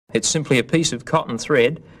It's simply a piece of cotton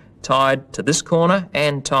thread tied to this corner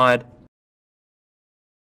and tied.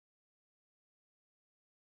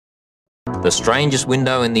 The strangest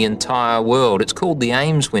window in the entire world. It's called the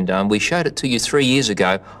Ames window, and we showed it to you 3 years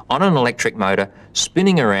ago on an electric motor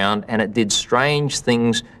spinning around, and it did strange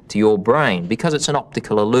things to your brain because it's an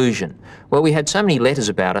optical illusion. Well, we had so many letters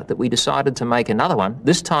about it that we decided to make another one,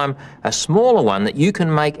 this time a smaller one that you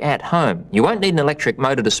can make at home. You won't need an electric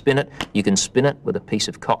motor to spin it, you can spin it with a piece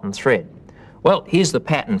of cotton thread. Well, here's the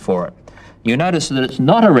pattern for it. You notice that it's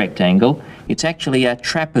not a rectangle, it's actually a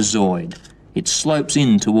trapezoid. It slopes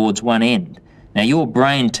in towards one end. Now, your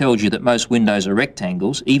brain tells you that most windows are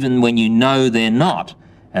rectangles, even when you know they're not,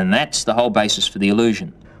 and that's the whole basis for the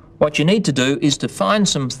illusion. What you need to do is to find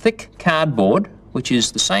some thick cardboard, which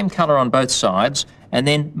is the same colour on both sides, and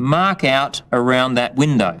then mark out around that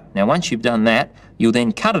window. Now, once you've done that, you'll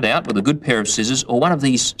then cut it out with a good pair of scissors or one of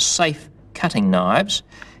these safe cutting knives,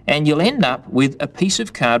 and you'll end up with a piece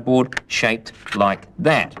of cardboard shaped like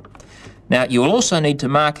that. Now, you'll also need to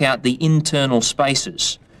mark out the internal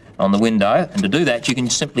spaces on the window, and to do that you can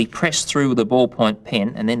simply press through with a ballpoint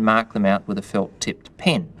pen and then mark them out with a felt-tipped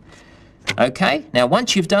pen. Okay, now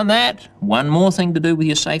once you've done that, one more thing to do with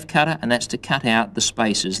your safe cutter, and that's to cut out the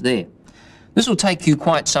spaces there. This will take you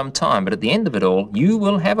quite some time, but at the end of it all, you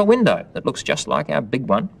will have a window that looks just like our big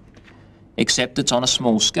one, except it's on a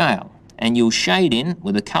small scale, and you'll shade in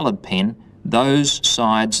with a coloured pen those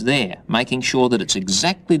sides there, making sure that it's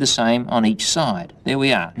exactly the same on each side. There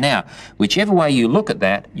we are. Now, whichever way you look at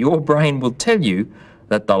that, your brain will tell you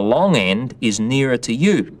that the long end is nearer to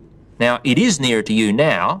you. Now, it is nearer to you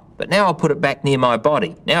now, but now I'll put it back near my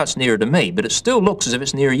body. Now it's nearer to me, but it still looks as if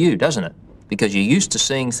it's nearer you, doesn't it? Because you're used to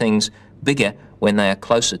seeing things bigger when they are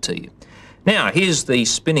closer to you. Now, here's the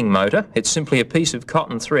spinning motor. It's simply a piece of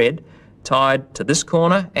cotton thread tied to this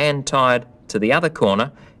corner and tied to the other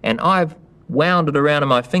corner, and I've wound it around in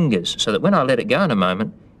my fingers so that when I let it go in a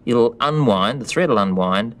moment, it'll unwind, the thread will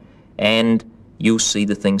unwind, and you'll see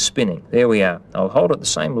the thing spinning. There we are. I'll hold it the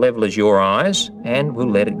same level as your eyes, and we'll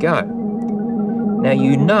let it go. Now,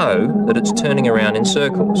 you know that it's turning around in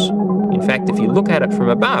circles. In fact, if you look at it from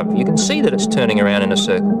above, you can see that it's turning around in a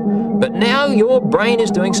circle. But now your brain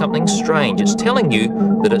is doing something strange. It's telling you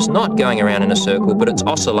that it's not going around in a circle, but it's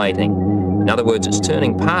oscillating. In other words, it's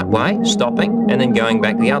turning part way, stopping, and then going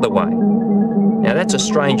back the other way. Now, that's a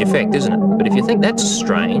strange effect, isn't it? But if you think that's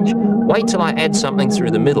strange, wait till I add something through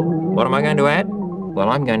the middle. What am I going to add? Well,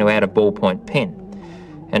 I'm going to add a ballpoint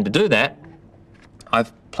pen. And to do that,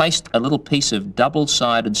 I've placed a little piece of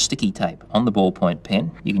double-sided sticky tape on the ballpoint pen.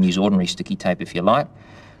 You can use ordinary sticky tape if you like.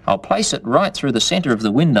 I'll place it right through the centre of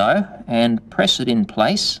the window and press it in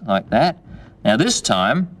place like that. Now, this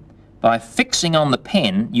time, by fixing on the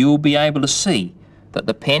pen, you'll be able to see that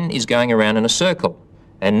the pen is going around in a circle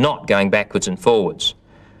and not going backwards and forwards.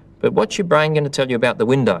 But what's your brain going to tell you about the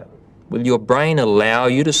window? Will your brain allow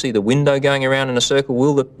you to see the window going around in a circle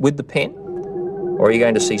with the pen? Or are you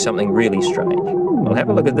going to see something really strange? Well, have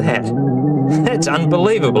a look at that. That's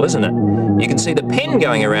unbelievable, isn't it? You can see the pen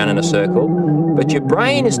going around in a circle, but your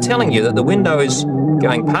brain is telling you that the window is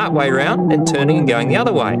going part way around and turning and going the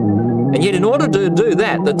other way. And yet, in order to do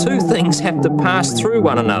that, the two things have to pass through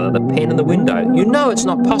one another, the pen and the window. You know it's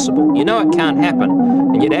not possible. You know it can't happen.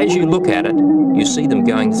 And yet, as you look at it, you see them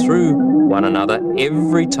going through one another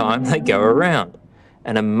every time they go around.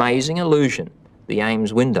 An amazing illusion, the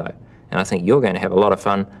Ames window. And I think you're going to have a lot of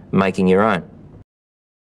fun making your own.